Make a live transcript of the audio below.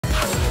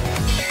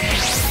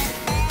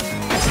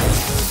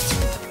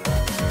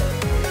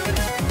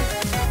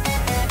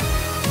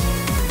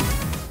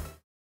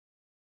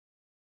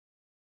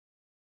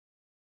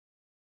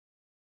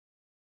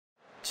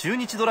中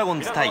日ドラゴ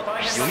ンズ対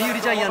読売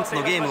ジャイアンツ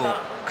のゲームを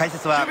解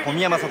説は小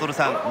宮山悟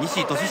さん、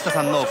西俊久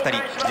さんのお二人、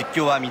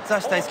実況は三橋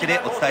大輔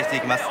でお伝えして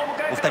いきます。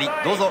お二人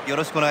どうぞよ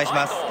ろしくお願いし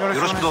ます。よろ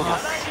しくどうぞ。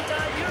西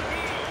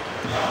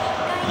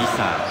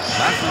さん、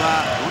まず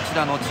はどち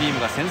らのチー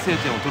ムが先制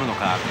点を取るの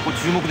か、こ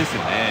こ注目です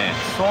よね。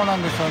そうな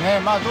んですよ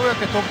ね。どうや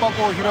って突破口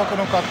を開く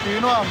のかってい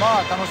うのは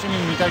楽しみ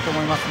に見たいと思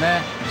います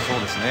ね。そう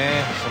ですね。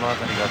そのあ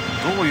たりが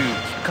どういう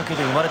きっかけ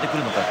で生まれてく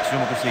るのか注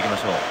目していきま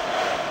しょう。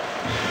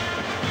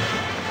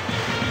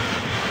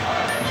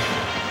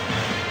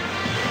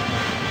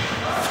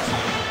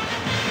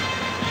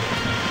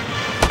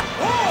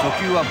初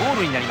球はボー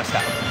ルになりました。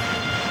こ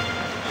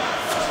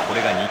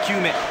れが2球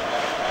目。い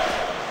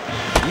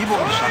いボー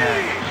ルでしたね。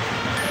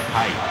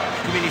はい、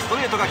低めにスト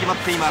レートが決まっ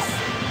ています。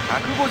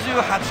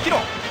158キロ。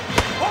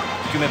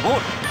低めボー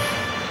ル。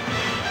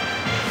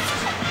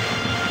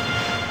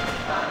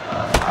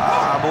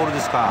ボール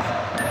ですか。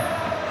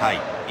は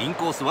い、イン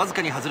コースわず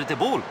かに外れて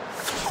ボール。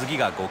次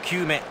が5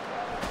球目。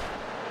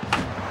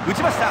打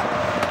ちました。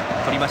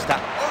取りました。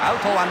アウ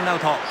ト、ワンアウ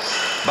ト。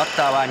バッ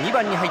ターは2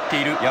番に入って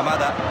いる山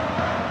田。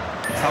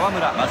沢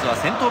村、まずは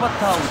先頭バッ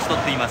ターを打ち取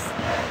っています。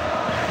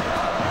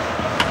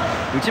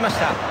打ちまし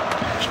た。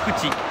菊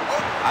池。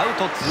アウ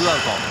ト、ツーアウ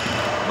ト。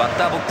バッ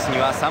ターボックスに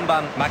は3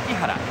番牧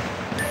原。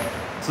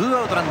ツー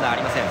アウトランナーあ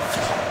りません。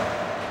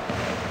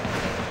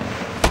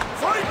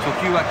初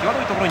球は際ど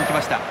いところに来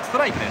ました。スト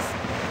ライクで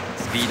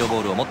す。スピード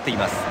ボールを持ってい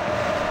ます。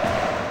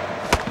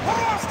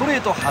ストレ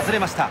ート外れ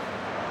ました。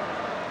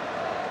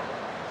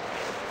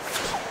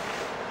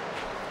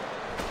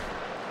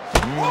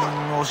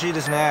惜しい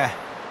ですね。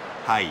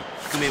はい、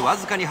低めわ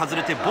ずかに外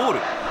れてボール。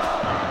打っ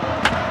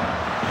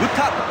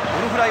た。ゴ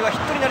ロフライはヒ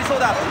ットになりそう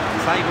だ。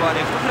最後はレ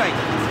フトフライ。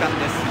掴ん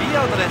でスリ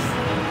ーアウトで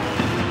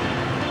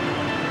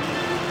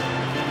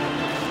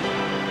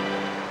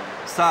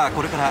す。さあ、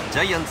これからジ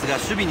ャイアンツが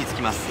守備につ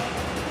きます。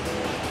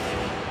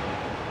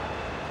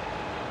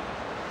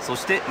そ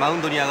してマウ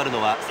ンドに上がる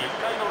のは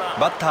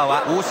バッター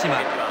は大島。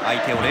相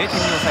手を0点に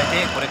抑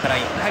えて、これから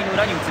1回の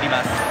裏に移り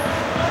ます。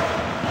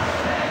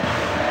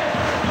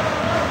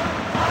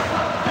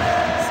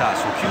さあ、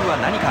初球は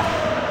何か。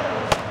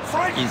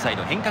インサイ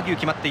ド変化球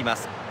決まっていま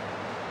す。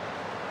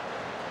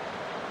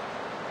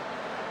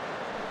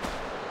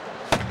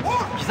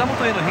膝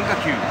元への変化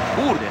球、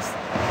ボールです。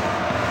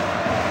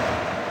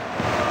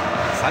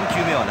3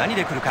球目は何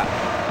で来るか。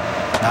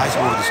ナイス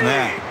ボールです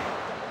ね。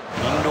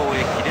インロー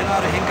へキレの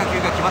ある変化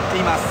球が決まってい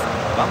ます。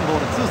ワンボー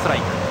ルツーストライ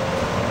ク。高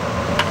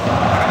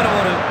めの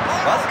ボール、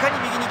わずかに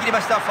右に切れま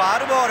した。ファ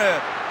ールボール。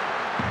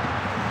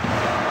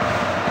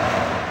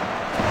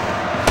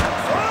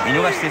見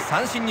逃して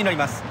三振になり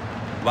ます。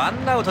ワ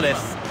ンアウトで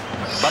す。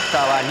バッタ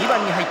ーは2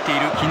番に入ってい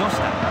る木下。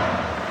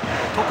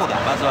床田、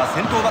まずは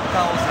先頭バッタ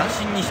ーを三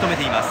振に仕留め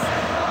ています。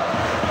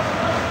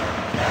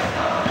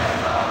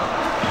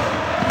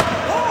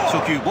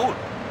初球ボール。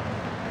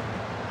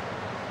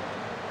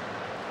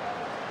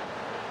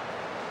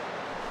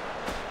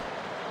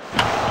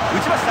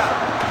打ちました。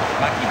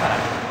牧原。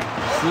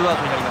ツーアウ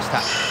トになりました。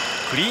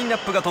クリーンナッ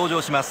プが登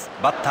場します。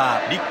バッタ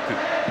ーリック。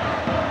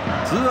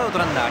ツーアウト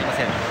ランナーありま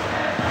せん。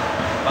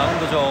マウン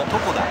ド上、床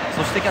田。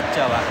そしてキャッチ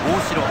ャーは大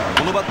城。こ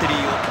のバッテリーを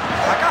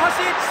高橋、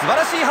素晴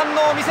らしい反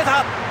応を見せ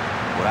た。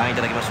ご覧い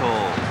ただきましょう。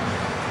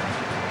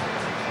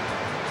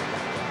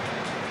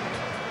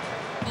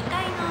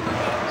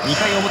2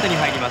回表に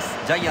入ります。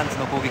ジャイアンツ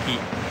の攻撃。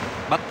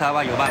バッター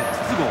は4番筒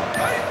香。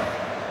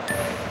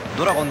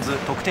ドラゴンズ、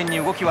得点に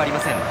動きはありま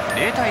せん。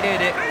0対0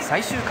で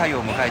最終回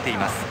を迎えてい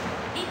ます。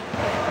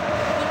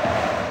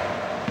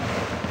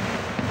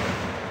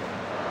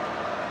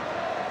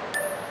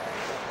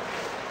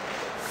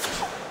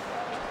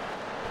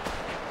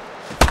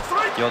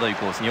際どい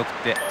コースに送っ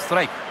てスト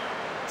ライク。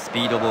ス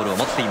ピードボールを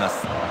持っていま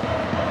す。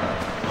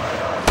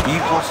いい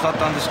コースだっ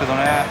たんですけど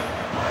ね。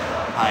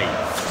はい、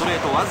ストレー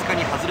トわずか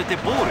に外れて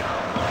ボール。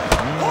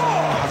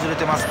外れ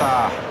てます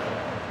か。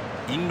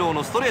インロー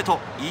のストレート、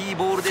いい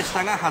ボールでし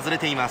たが外れ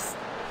ています。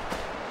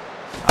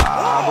ボ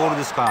ール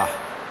ですか。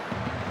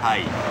は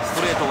い、ス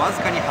トレートわ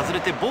ずかに外れ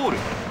てボール。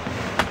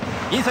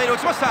インサイド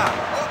落ちました。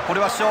これ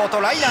はショー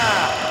トライナー。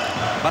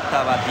バッ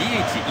ターは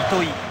DH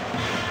糸井。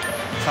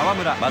沢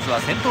村、まず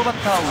は先頭バッ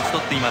ターを打ち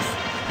取っています。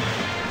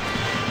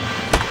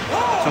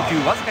初球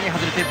わずかに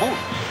外れてボール。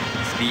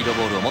スピード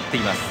ボールを持ってい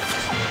ます。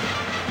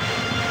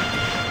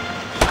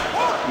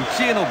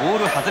内へのボー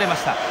ル外れま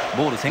した。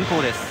ボール先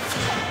行です。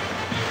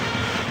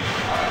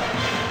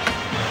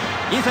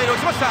インサイド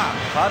落ちました。フ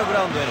ァールグ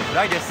ラウンドへのフ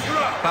ライです。フ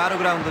ァール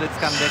グラウンドで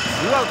掴んでツ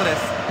ーアウトで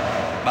す。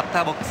バッ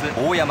ターボックス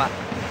大山。ツ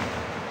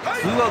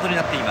ーアウトに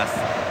なっています。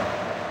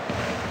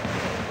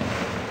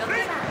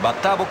バッ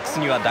ターボックス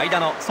には代打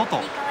の外。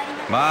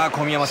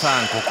小宮山さん、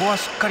ここは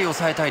しっかり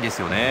抑えたいです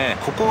よね。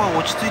ここは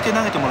落ち着いて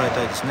投げてもらい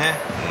たいですね。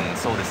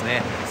そうです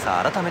ね。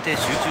さあ、改めて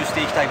集中し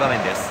ていきたい場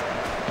面です。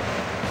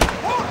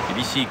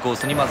厳しいコー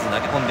スにまず投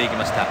げ込んでいき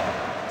ました。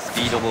ス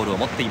ピードボールを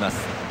持っています。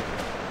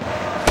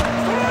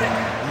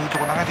いいと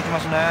こ投げてきま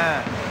すね。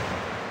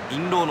イ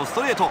ンローのス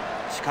トレート、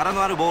力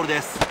のあるボール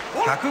です。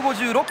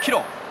156キ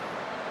ロ。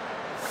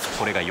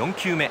これが4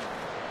球目。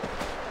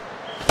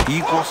い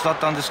いコースだっ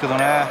たんですけど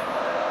ね。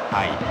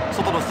はい、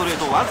外のストレー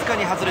トわずか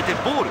に外れて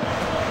ボール。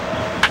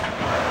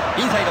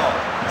インサイド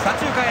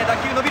左中間へ打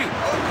球伸びる。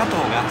加藤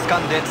が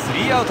掴んでス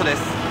リーアウトで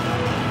す。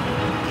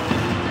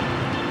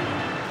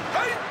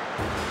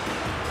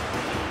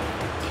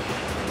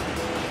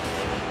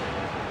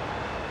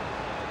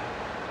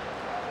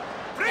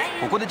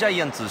ここでジャイ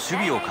アンツ守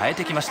備を変え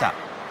てきました。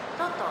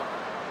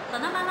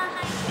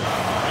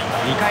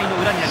2回の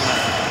裏になりま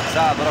す。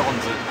さあドラゴ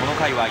ンズ、この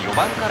回は4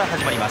番から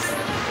始まります。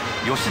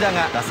吉田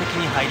が打席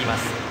に入りま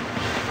す。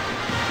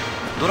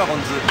ドラゴ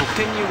ンズ得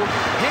点に動く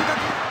変化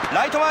球、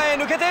ライト前へ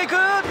抜けていく。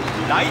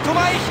ライト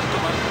前ヒット。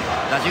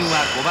打順は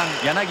5番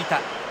柳田。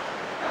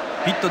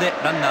ヒットで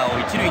ランナーを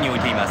一塁に置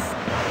いています。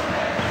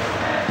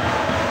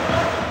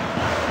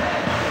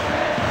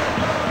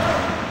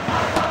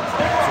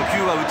初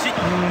球は内。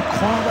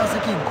この打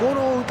席ゴ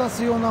ロを打た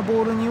すような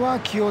ボールには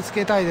気をつ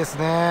けたいです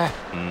ね。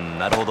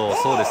なるほど、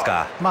そうです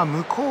か。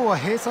向こうは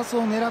併殺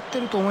を狙って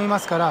ると思いま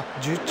すから、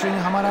術中に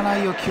はまらな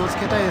いよう気をつ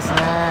けたいです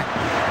ね。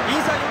イ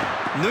ンサイ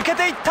ド抜け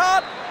ていっ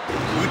た。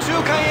右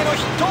中間への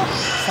ヒット。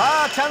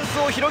さあチャンス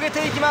を広げ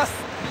ていきます。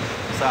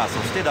さあ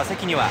そして打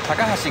席には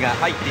高橋が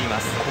入ってい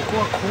ます。こ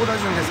こは好打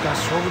順ですから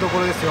勝負どこ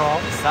ろです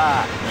よ。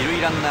さあ二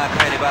塁ランナー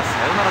帰れば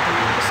サヨナラとい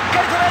う。しっ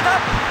かり捉えた。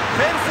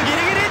フェンスギ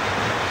リギリ。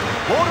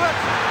ボールは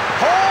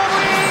ホー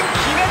ムイン。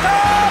決めた。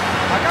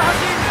高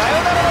橋サ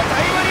ヨナラの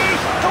タイムリー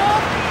ヒット。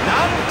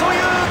なんと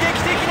いう劇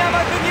的な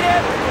幕切れ。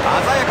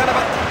鮮やかなバ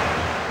ッティング。